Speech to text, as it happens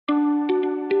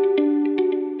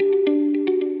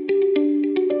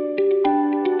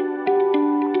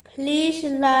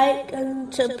like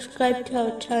and subscribe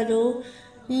to our channel.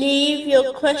 Leave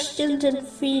your questions and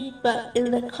feedback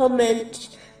in the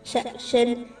comments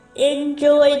section.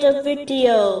 Enjoy the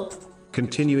video.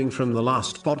 Continuing from the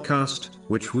last podcast,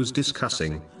 which was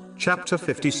discussing chapter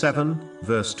 57,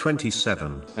 verse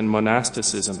 27. And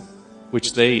monasticism,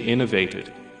 which they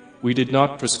innovated. We did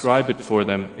not prescribe it for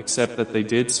them, except that they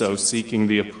did so seeking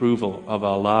the approval of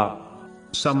Allah.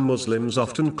 Some Muslims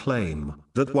often claim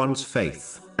that one's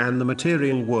faith and the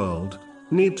material world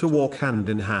need to walk hand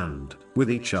in hand with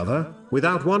each other,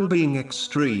 without one being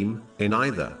extreme in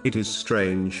either. It is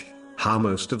strange how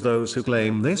most of those who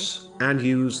claim this, and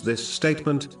use this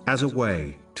statement as a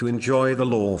way to enjoy the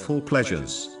lawful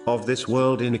pleasures of this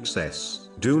world in excess,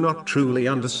 do not truly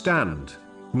understand,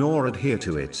 nor adhere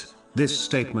to it. This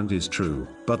statement is true,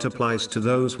 but applies to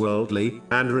those worldly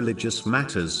and religious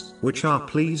matters, which are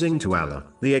pleasing to Allah,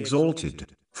 the Exalted.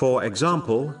 For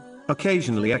example,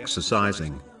 occasionally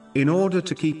exercising, in order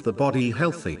to keep the body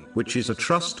healthy, which is a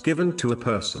trust given to a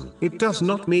person. It does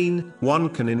not mean one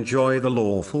can enjoy the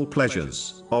lawful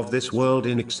pleasures of this world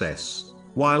in excess,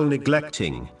 while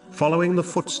neglecting following the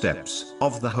footsteps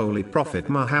of the Holy Prophet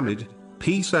Muhammad,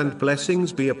 peace and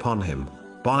blessings be upon him,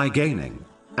 by gaining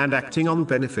and acting on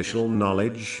beneficial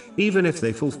knowledge, even if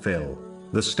they fulfill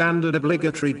the standard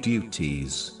obligatory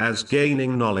duties, as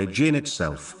gaining knowledge in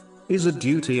itself is a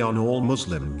duty on all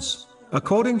Muslims,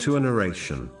 according to a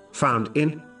narration found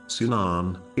in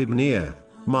Sunan Ibn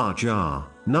Majah,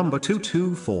 number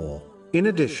 224. In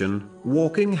addition,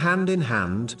 walking hand in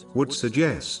hand would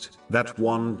suggest that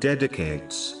one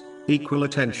dedicates equal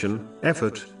attention,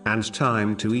 effort, and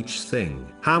time to each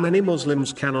thing. How many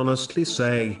Muslims can honestly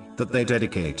say that they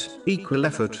dedicate equal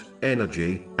effort,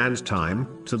 energy, and time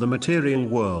to the material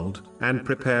world and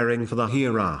preparing for the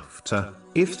hereafter?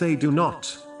 If they do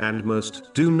not, and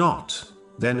most do not,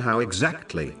 then how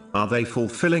exactly are they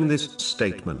fulfilling this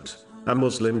statement? A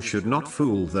Muslim should not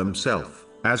fool themselves,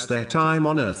 as their time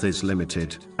on earth is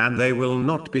limited, and they will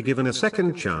not be given a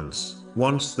second chance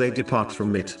once they depart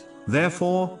from it.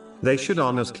 Therefore, they should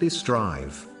honestly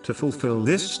strive to fulfill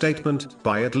this statement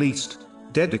by at least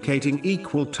dedicating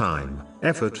equal time,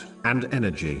 effort, and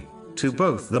energy to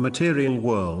both the material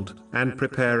world and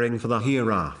preparing for the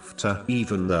hereafter,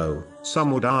 even though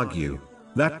some would argue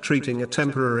that treating a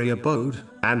temporary abode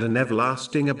and an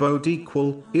everlasting abode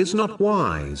equal is not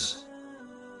wise.